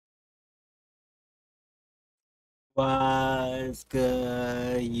What's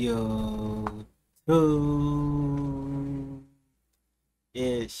good, YouTube?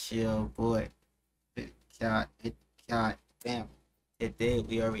 It's your boy, Wit Da Choppa. Today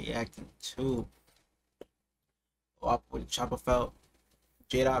we are reacting to Whoppa Wit Da Choppa,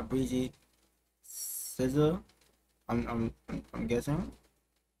 Jdot Breezy, SZA. I'm guessing.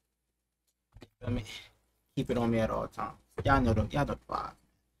 Let me keep it on me at all times. Y'all know the vibe.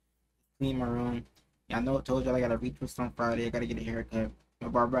 Clean my room. Y'all know I told y'all I gotta retwist on Friday. I gotta get a haircut. My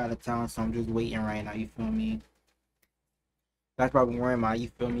barber out of town, so I'm just waiting right now. You feel me? That's probably wearing my.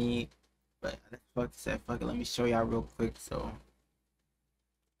 You feel me? But fuck it. Let me show y'all real quick. So,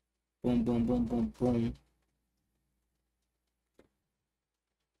 boom, boom, boom, boom, boom.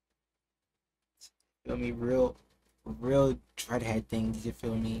 Feel me? Real dreadhead things. You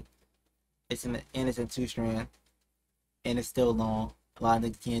feel me? It's in a 2-strand, and it's still long. A lot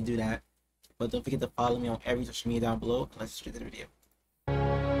of niggas can't do that. But don't forget to follow me on every social media down below. Let's straight to the video.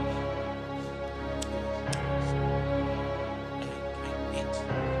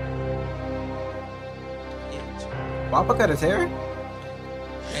 Whoppa cut his hair?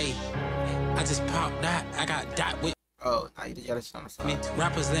 Hey, I just popped that. I got dot with. Oh, now you just gotta shit on the side.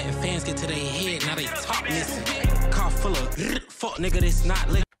 Rappers letting fans get to their head. Now they talk missing. Car full of fuck nigga, this not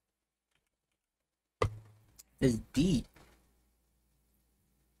lit. It's deep.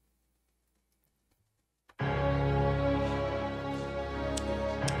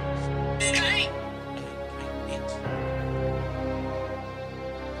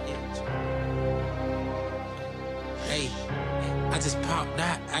 Hey, I just popped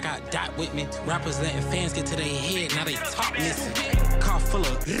that. I got dot with me. Rappers letting fans get to their head. Now they talk missing. Car full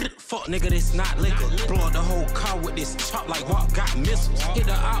of fuck nigga, this not liquor. Blow up the whole car with this chop like what got missiles. Hit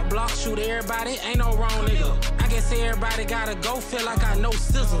the out block, shoot everybody. Ain't no wrong nigga. I guess everybody gotta go. Feel like I know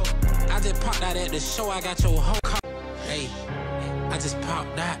SZA. I just popped that at the show. I got your whole car. Hey, I just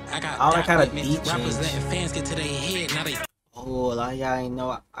popped that. I got all that kind of beat beat rappers change. letting fans get to their head. Now they. Oh, a lot of y'all ain't know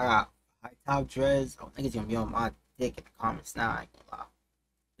I got high top dreads. Oh, niggas gonna be on my dick in the comments now. I ain't gonna lie.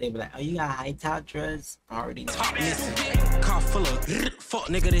 They be like, oh, you got high top dreads? I already know. Talk missing. Car full of fuck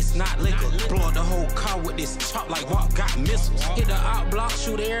nigga, this not liquor. Blow up the whole car with this chop like what got missiles. Hit the out block,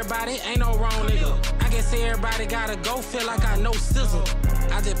 shoot everybody. Ain't no wrong nigga. I guess everybody gotta go. Feel like I know SZA.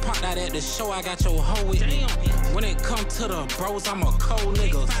 I just popped that at the show. I got your hoe with me. When it come to the bros, I'm a cold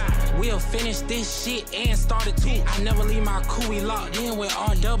nigga. We'll finish this shit and start it too. I never leave my cooey locked in with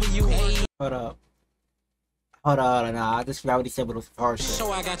RWA. Hold up. Hold on, nah, I just forgot what he said, but it was hard shit.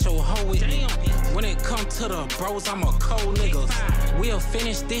 So I got your hoe with me. When it come to the bros, I'm a cold nigga. We'll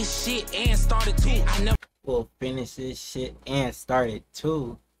finish this shit and start it too. I never. We'll finish this shit and start it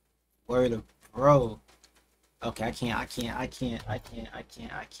too. Word of bro. Okay, I can't. I feel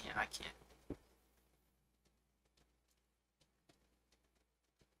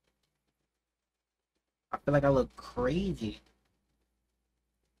like I look crazy.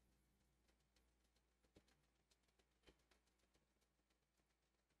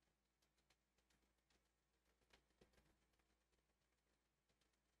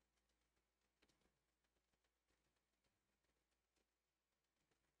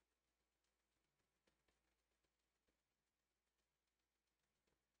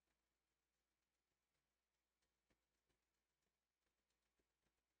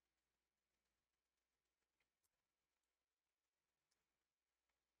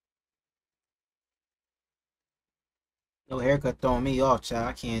 No haircut throwing me off, child.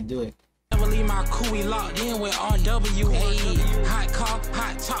 I can't do it. Never leave my cooey locked in with RWA. Hot car,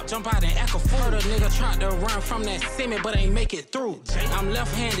 hot top, jump out and act a fool. Heard a nigga tried to run from that semi, but ain't make it through. I'm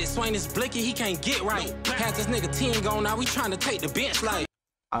left-handed, swing this blicky, he can't get right. Had this nigga 10 gone, now we trying to take the bench like.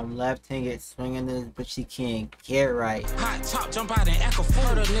 I'm left-handed swinging this, but she can't get right. Hot top, jump out and act a fool.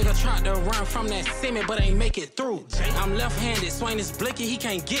 Heard a nigga tried to run from that semi, but ain't make it through. I'm left-handed, swing this blicky, he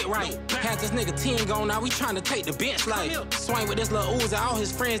can't get right. Had this nigga 10 gone, now we trying to take the bench like. Swing with this little ooze, all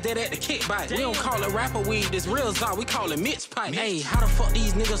his friends dead at the kickback. We don't call it rapper weed, this real czar, we call it Mitch pipe. Hey, how the fuck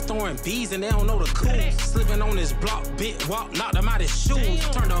these niggas throwing bees and they don't know the cool? Slipping on his block, bit walk, knocked him out his shoes.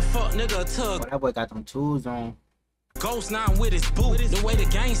 Turned a fuck nigga to a. Oh, that boy got them tools on. Ghost 9 with his boot. The way the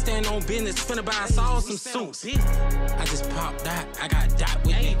gang stand on business, finna buy us all some suits. I just popped that. I got dot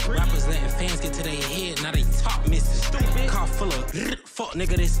with me. Rappers letting fans get to their head. Now they talk missing. Car full of fuck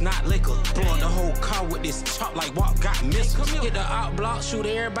nigga, this not liquor. Blow up the whole car with this chop like what got missiles. Hit the out block, shoot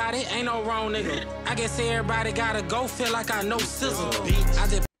everybody. Ain't no wrong nigga. I guess everybody gotta go. Feel like I know SZA. I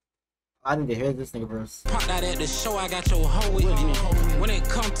just. I need to hear this nigga verse. Pop that at the show, I got your hoe with me. When it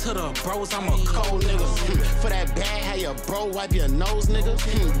come to the bros, I'm a cold nigga. For that bag, how your bro wipe your nose, nigga.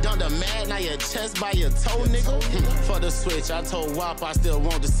 Done the mad, now your chest by your toe, nigga. For the switch, I told Whoppa I still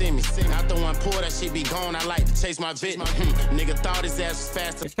want to see me. After one pour, that shit be gone, I like to chase my victim. Nigga thought his ass was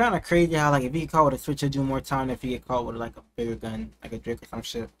faster. It's kind of crazy how, like, if you get caught with a switch, you'll do more time than if you get caught with, like, a bigger gun, like a Drake or some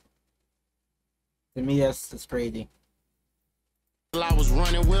shit. To me, that's crazy. I was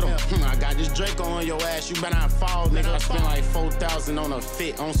running with him. I got this Draco on your ass, you better not fall, nigga. I spent like 4,000 on a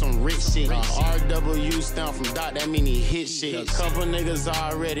fit on some rich shit. RW stamp from Dot, that mean he hit shit. A couple niggas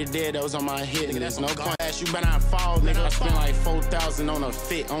already dead, that was on my hit. Nigga, that's no point. Ass, you better not fall, nigga. I spent like 4,000 on a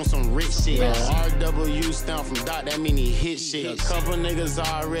fit on some rich shit. RW stamp from Dot, that mean he hit shit. A couple niggas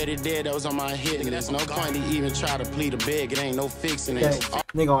already dead, that was on my hit. Nigga, that's no point to even try to plead a beg. It ain't no fixing it.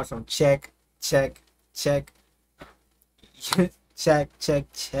 Nigga on some check. Check,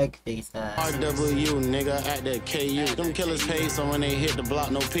 face ass. RW, nigga, at the KU. Them killers pay, so when they hit the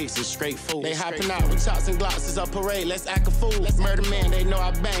block, no pics, it's straight food. They hopping out with chops and glocks, it's a parade, let's act a fool. Murder man, they know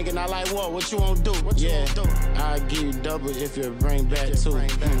I bang, and I like, what you won't do? I'll give you double if you bring back two.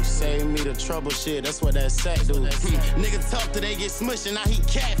 Save me the trouble shit, that's what that sack do. Nigga tough till they get smushed, and now he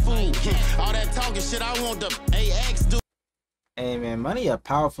cat food. All that talking shit, I want the AX do. Hey man, money a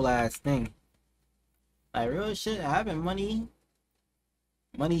powerful ass thing. Like real shit, having money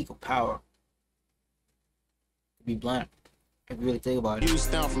equal power. To be blunt, if you really think about it. You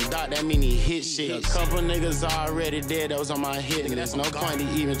stamp from Dot, that mean he hit shit. A couple niggas already dead, that was on my hit. Nigga, there's no point to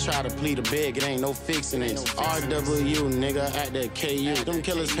even try to plead a beg. It ain't no fixing it. RW, nigga, at the KU. Them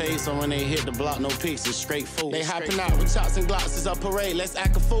killers pay, so when they hit the block, no pics, it's straight food. They hopping out with chops and glocks, it's a parade, let's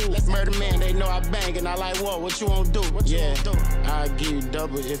act a fool. Murder man, they know I bang, and I like, what you won't do? I'll give you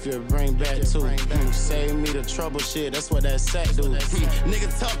double if you bring back two. Save me the trouble shit, that's what that sack do.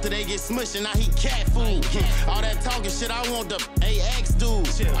 Nigga tough till they get smushed, and now he cat food. All that talking shit, I want the AX dude.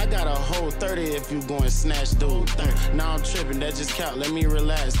 I got a whole 30 if you going snatch, dude. Now I'm tripping, that just count, let me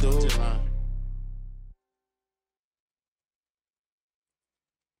relax, dude.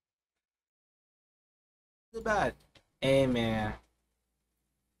 Too bad. Hey man,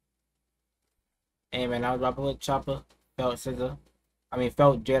 I was Whoppa Wit Choppa. Felt SZA.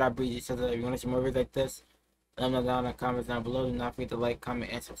 Felt Jdot Breezy SZA. If you want to see more videos like this, let me know down in the comments down below. Do not forget to like, comment,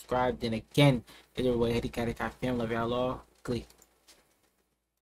 and subscribe. Then again, either way, hit the cat family. Love y'all all. Glee.